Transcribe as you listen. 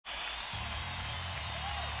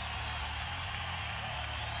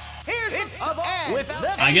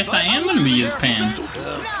I guess I am gonna be his Pan.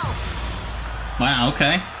 Wow,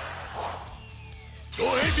 okay.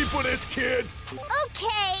 Don't hate me for this, kid.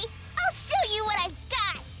 Okay, I'll show you what I've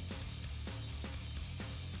got.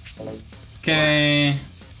 Okay.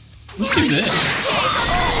 Let's do this.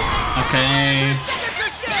 Okay.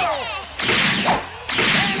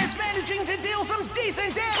 Man is managing to deal some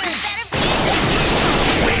decent damage.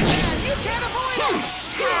 You can't avoid him.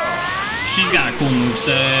 She's got a cool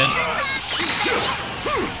moveset.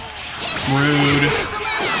 Rude.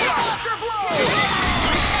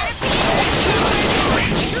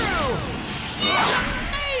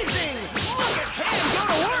 Amazing! Look at Pam go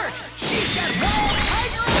to work. She's got Wall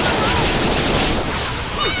Tiger on the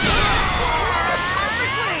rope.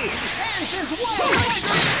 Perfectly. And since Wall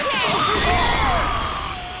Tiger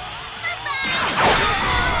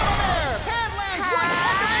Pam lands one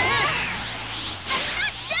after the hit. I'm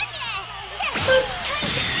not done yet. Time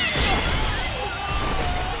to end this.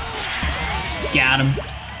 Got him.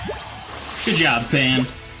 Good job, Pan.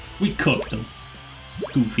 We cooked him.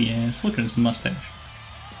 Goofy ass. Look at his mustache.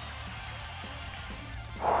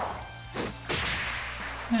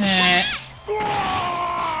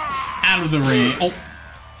 Out of the ring. Oh.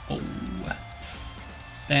 Oh.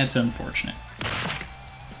 That's unfortunate.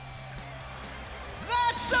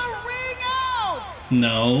 That's a ring out.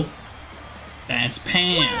 No. That's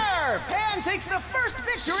Pan. Winner! Pan takes the first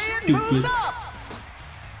victory and moves up.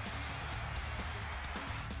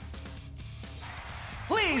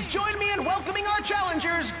 Please join me in welcoming our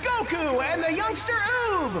challengers, Goku and the youngster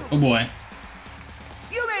Oob. Oh boy.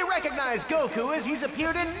 You may recognize Goku as he's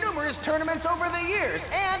appeared in numerous tournaments over the years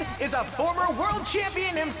and is a former world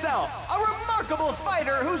champion himself, a remarkable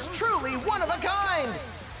fighter who's truly one of a kind.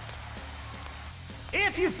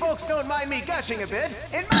 If you folks don't mind me gushing a bit,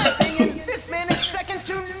 in my opinion, this man is second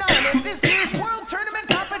to none in this year's world tournament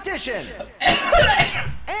competition.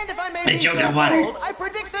 And if I may be so bold, I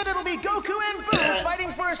predict that it'll be Goku and Boo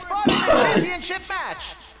fighting for a spot in the championship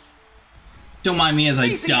match. Don't mind me as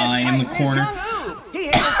I die in the corner. He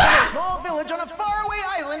hails from a small village on a faraway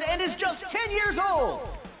island and is just 10 years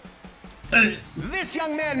old. This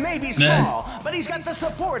young man may be small, but he's got the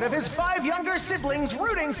support of his 5 younger siblings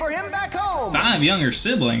rooting for him back home. 5 younger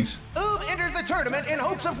siblings? Oob entered the tournament in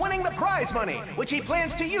hopes of winning the prize money, which he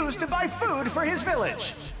plans to use to buy food for his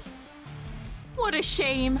village. What a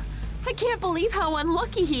shame. I can't believe how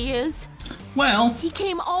unlucky he is. Well, He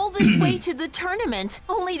came all this way to the tournament,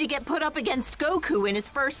 only to get put up against Goku in his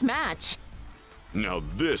first match. Now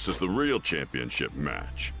this is the real championship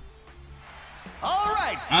match. All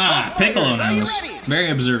right. Piccolo Are you knows. ready? Very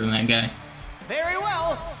observant, that guy. Very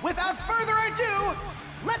well. Without further ado,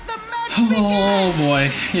 let the match begin. Oh boy,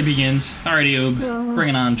 it begins. Alrighty, Oob. Bring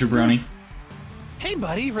it on, jabroni. Hey,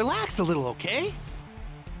 buddy, relax a little, okay?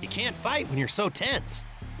 You can't fight when you're so tense.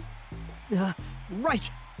 Right.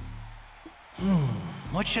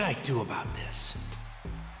 What should I do about this?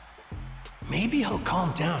 Maybe he'll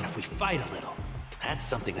calm down if we fight a little. That's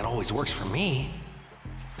something that always works for me.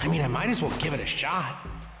 I mean, I might as well give it a shot.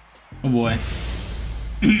 Oh boy.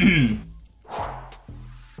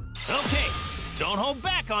 Okay, don't hold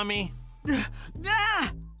back on me.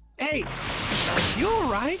 Hey, are you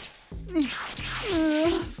alright?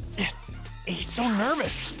 He's so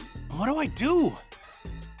nervous. What do I do?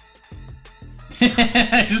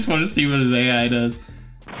 I just want to see what his AI does.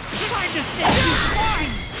 Time to set you free.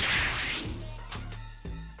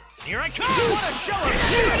 Here I come! What a show of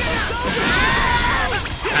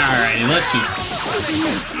Alrighty, let's just...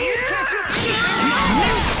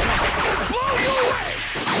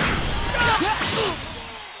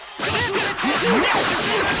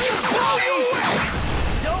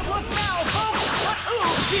 Don't look now, folks, but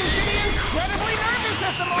Oob seems to be incredibly nervous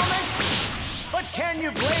at the moment. But can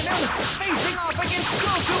you blame him, facing off against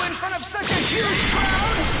Goku in front of such a huge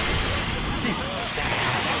crowd? This is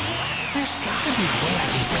sad. There's gotta be a way I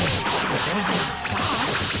can get him to fight with everything he's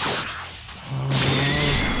got.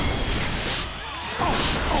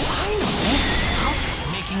 Oh, I know. I'll try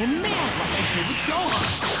making him mad like I did with Gohan.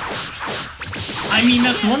 I mean,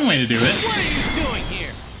 that's one way to do it. What are you doing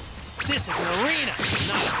here? This is an arena,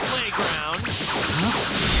 not a playground.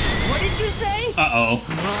 What did you say? Uh-oh.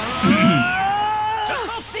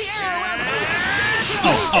 Folks, the air around Oob is changing.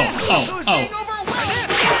 Oh. Being overwhelmed.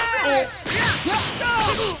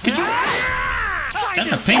 Could you...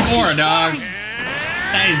 That's a pink aura, dog.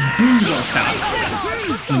 That is booze or stop.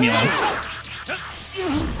 Leave me alone.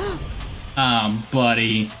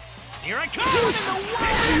 Buddy. Here I come!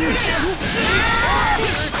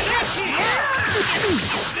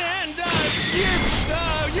 And,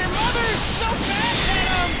 your mother's so fat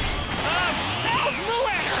that, tells Moo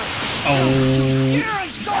at her. Oh. Dare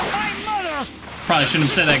insult my mother! Probably shouldn't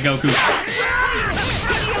have said that, Goku.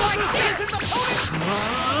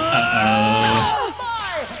 Uh-oh.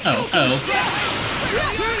 Oh.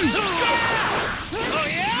 Oh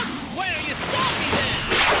yeah? Why don't you stop me then?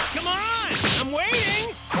 Come on, I'm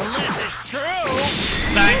waiting. Unless it's true.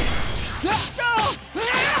 Bye.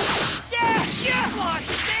 Watch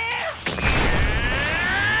this!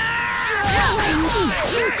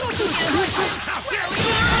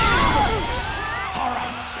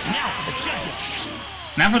 Alright, now for the jugular.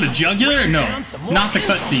 Now for the jugular? No, not the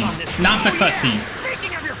cutscene. Not the cutscene.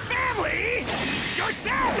 Speaking of your family, your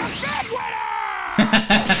dad's a bedwetter!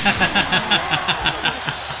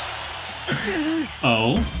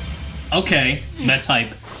 Oh. Okay. That's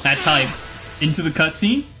hype. That's hype. Into the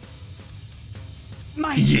cutscene?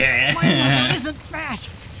 My Yeah. mother isn't fat.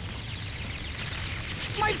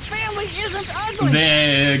 My family isn't ugly.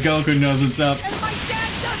 There, Goku knows what's up. And my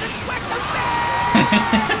dad doesn't wet the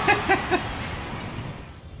bed.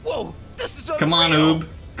 Whoa, this is unreal. Come on, Oob.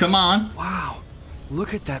 Come on. Wow,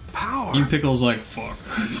 look at that power. You Pickle's like, fuck.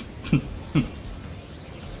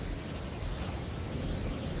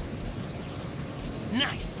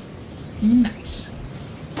 Nice. Nice.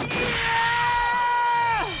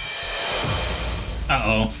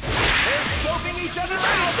 Uh-oh. They're scoping each other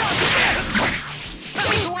out.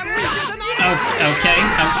 Okay.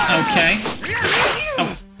 Okay.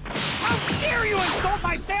 How dare you insult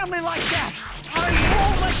my family like that? I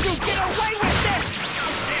won't let you get away with this.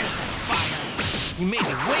 There's the fire. You made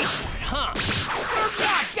me wait for it, huh? You're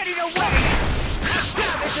not getting away. A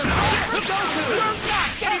savage assault from Goku. You're not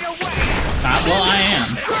getting away. Well, I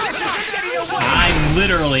am. You're not getting away. I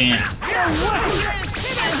literally am.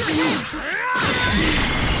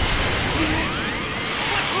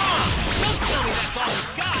 What's wrong? Don't tell me that's all you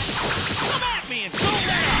got. Come at me and don't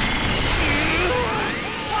let up.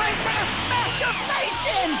 I'm gonna smash your face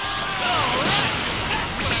in. Alright,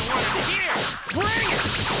 that's what I wanted to hear. Bring it.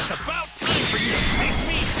 It's about time for you to face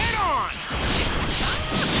me head on.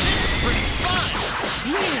 This is pretty fun.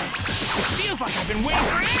 Man, it feels like I've been waiting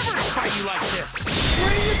forever to fight you like this.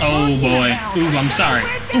 Oh boy. Ooh, I'm sorry.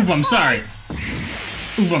 Ooh, I'm sorry.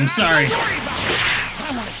 Ooh, I'm sorry. Don't worry about it.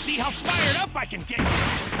 I want to see how fired up I can get you.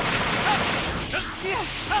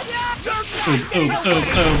 Ooh, ooh, ooh,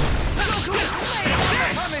 ooh. Goku is laying on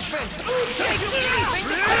their punishment. Oob can't do anything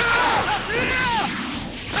to fight off.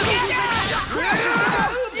 Goku's attack crashes into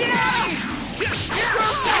Oob's body. You're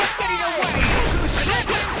not getting away. Goku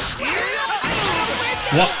slipping, steering up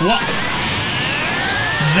Oob. What?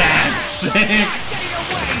 That's sick. Getting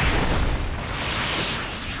away.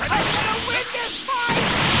 I'm gonna win this fight.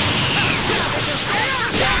 Savage assault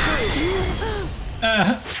from Goku.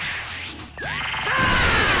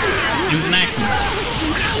 It was an accident.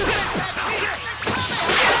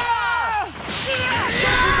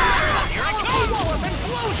 Here I come. And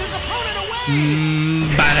blows his opponent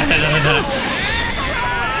away. Ba-da-da-da-da.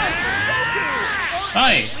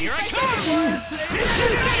 Hey. Here I come.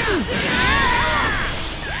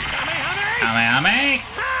 Ame.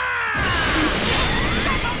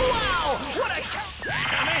 Wow! What a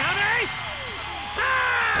Kamehameha!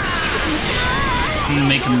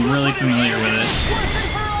 Make him really familiar with it. Once and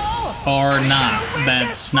for all. Or not.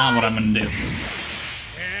 That's not what I'm gonna do. He's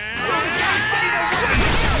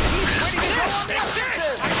ready to go on the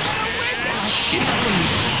offensive. Shit. I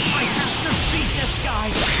have to beat this guy.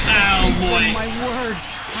 Oh boy. My word.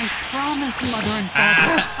 I promised Mother and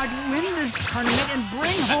Father I'd win this tournament and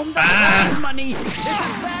bring home the prize money. This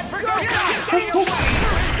is bad for Goku. Getting away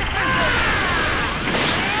through his defenses.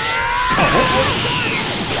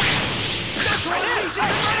 Goku unleashes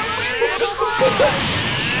another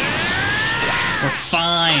We're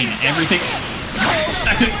fine.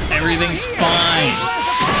 Everything's fine.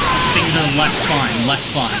 Things are less fine. Less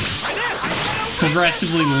fine.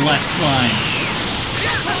 Progressively less fine.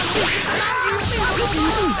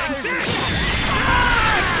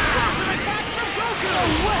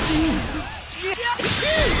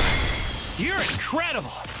 You're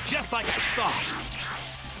incredible, just like I thought.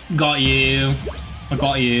 Got you. I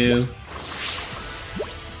got you.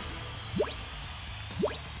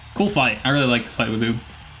 Cool fight. I really like the fight with Oob.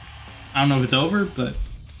 I don't know if it's over, but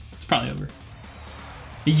it's probably over.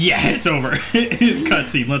 Yeah, it's over.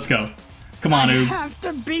 Cutscene. Let's go. Come on, I Oob. have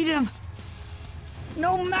to beat him.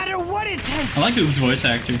 No matter what it takes. I like Oob's voice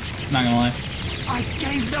actor. Not gonna lie. I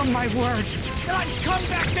gave them my word that I'd come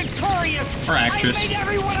back victorious. Or actress. I made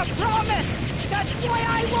everyone a promise. That's why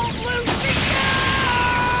I won't lose to you.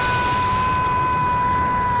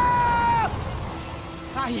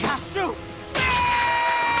 I have to.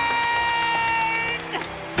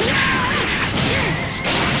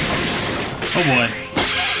 Oh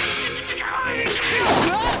boy.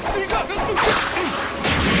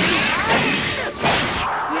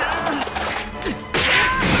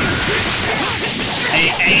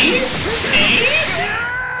 Hey!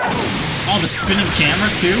 Oh, the spinning camera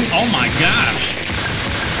too? Oh my gosh!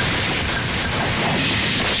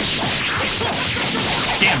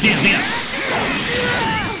 Damn!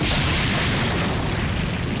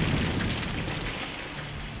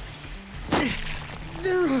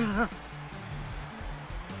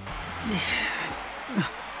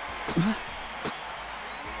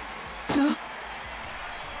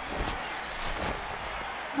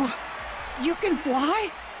 You can fly?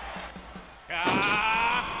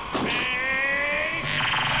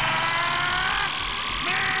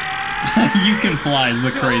 You can fly is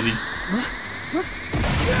the crazy.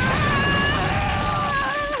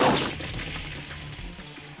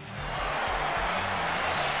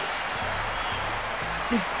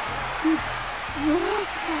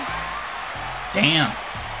 Damn.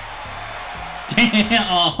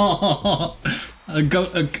 Oh.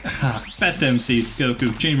 Best MC,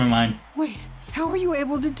 Goku. Change my mind. Wait, how are you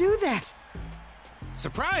able to do that?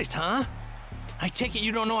 Surprised, huh? I take it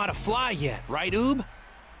you don't know how to fly yet, right, Oob?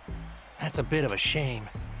 That's a bit of a shame.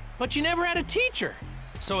 But you never had a teacher,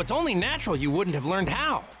 so it's only natural you wouldn't have learned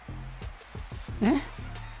how. Huh?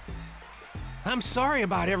 I'm sorry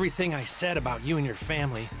about everything I said about you and your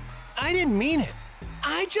family. I didn't mean it.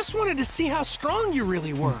 I just wanted to see how strong you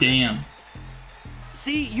really were. Damn.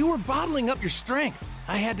 See, you were bottling up your strength.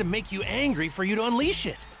 I had to make you angry for you to unleash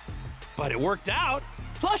it. But it worked out.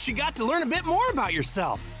 Plus, you got to learn a bit more about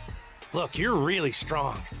yourself. Look, you're really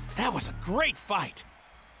strong. That was a great fight.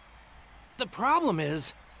 The problem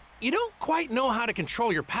is, you don't quite know how to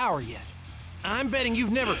control your power yet. I'm betting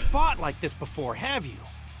you've never fought like this before, have you?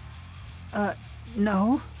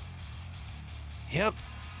 No. Yep.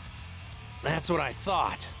 That's what I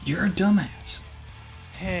thought. You're a dumbass.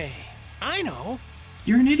 Hey, I know.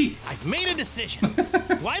 You're an idiot. I've made a decision.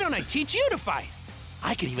 Why don't I teach you to fight?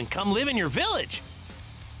 I could even come live in your village.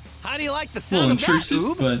 How do you like the sound of that, intrusive,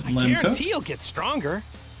 Oob? but I let him cook. guarantee you'll get stronger.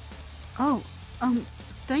 Oh,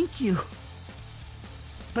 thank you.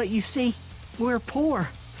 But you see, we're poor,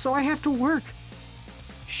 so I have to work.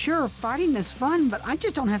 Sure, fighting is fun, but I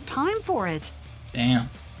just don't have time for it. Damn.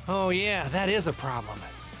 Oh yeah, that is a problem.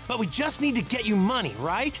 But we just need to get you money,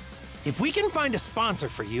 right? If we can find a sponsor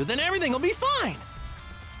for you, then everything will be fine.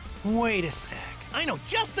 Wait a sec. I know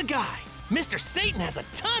just the guy. Mr. Satan has a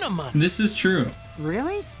ton of money. This is true.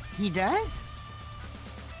 Really? He does?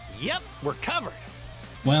 Yep, we're covered.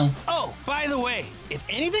 Well, Oh, by the way, if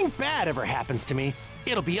anything bad ever happens to me,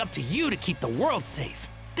 it'll be up to you to keep the world safe.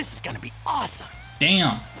 This is gonna be awesome.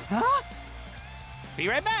 damn. Huh? Be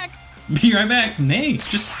right back. Be right back. Nay,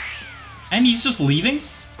 just... And he's just leaving?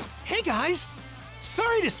 Hey guys,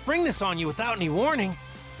 sorry to spring this on you without any warning,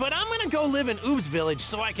 but I'm gonna go live in Oob's village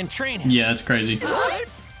so I can train him. Yeah, that's crazy. What?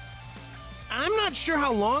 I'm not sure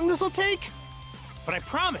how long this will take, but I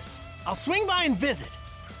promise I'll swing by and visit.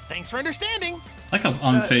 Thanks for understanding. Like how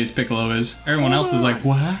unfazed Piccolo is. Everyone else is like,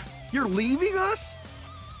 what? You're leaving us?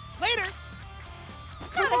 Later.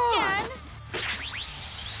 Not again!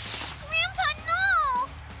 Grandpa, no!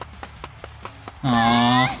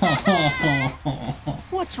 Aww.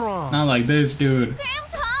 What's wrong? Not like this, dude.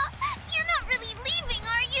 Grandpa, you're not really leaving,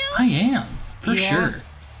 are you? I am, for Yeah. sure.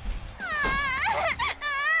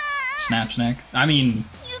 Snap snack. I mean,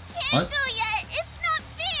 You can't What? go yet. It's not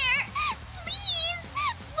fair. Please.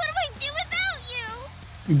 What do I do without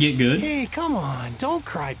you? get good. Hey, come on, don't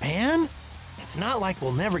cry, Pan. It's not like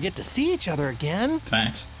we'll never get to see each other again.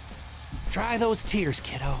 Facts. Dry those tears,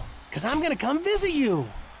 kiddo, because I'm gonna come visit you.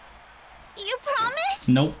 You promise?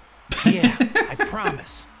 Nope. Yeah, I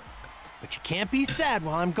promise. But you can't be sad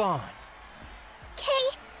while I'm gone.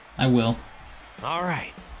 Okay. I will. All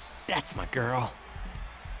right, that's my girl.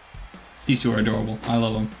 These two are adorable. I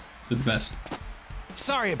love them. They're the best.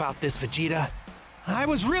 Sorry about this, Vegeta. I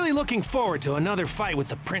was really looking forward to another fight with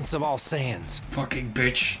the Prince of All Saiyans. Fucking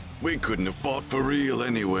bitch. We couldn't have fought for real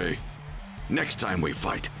anyway. Next time we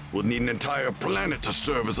fight, we'll need an entire planet to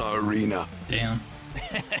serve as our arena. Damn.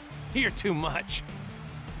 You're too much.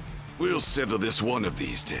 We'll settle this one of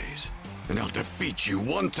these days, and I'll defeat you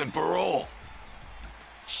once and for all.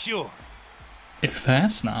 Sure. If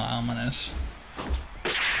that's not ominous.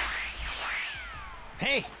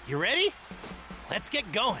 Hey, you ready? Let's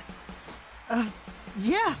get going.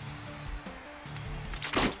 Yeah.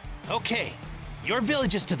 Okay, your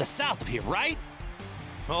village is to the south of here, right?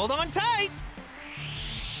 Hold on tight.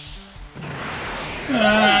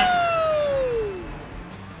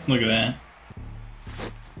 Look at that.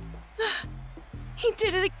 He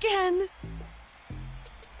did it again.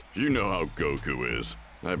 You know how Goku is.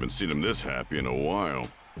 I haven't seen him this happy in a while.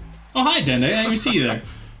 Oh, hi, Dende. I didn't even see you there.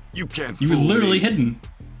 You can't You were fool literally me. hidden.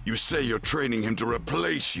 You say you're training him to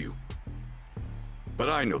replace you. But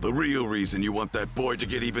I know the real reason you want that boy to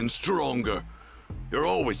get even stronger. You're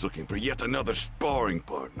always looking for yet another sparring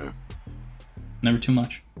partner. Never too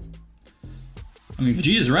much. I mean,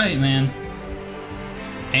 Vegeta's right, man.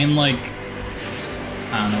 And, like,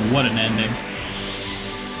 I don't know, what an ending.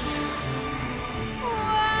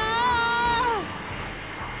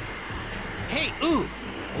 Hey, Oob,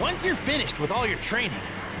 once you're finished with all your training,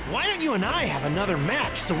 why don't you and I have another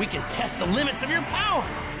match so we can test the limits of your power?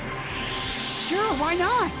 Sure, why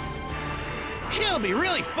not? It'll be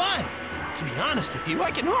really fun. To be honest with you,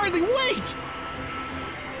 I can hardly wait.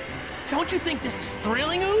 Don't you think this is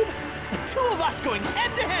thrilling, Oob? The two of us going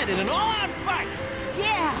head-to-head in an all-out fight.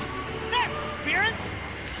 Yeah! That's the spirit.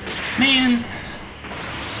 Man,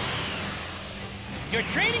 Your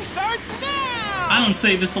training starts now. I don't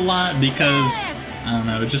say this a lot because, I don't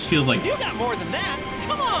know, it just feels like, You got more than that.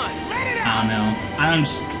 Come on, let it I out. don't know. I'm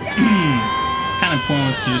just kind of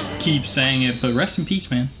pointless to just keep saying it, but rest in peace,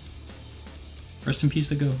 man. Rest in peace,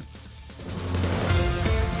 the goat.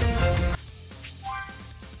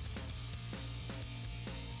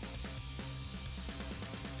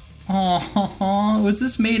 Oh, was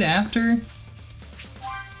this made after?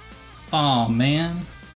 Oh man.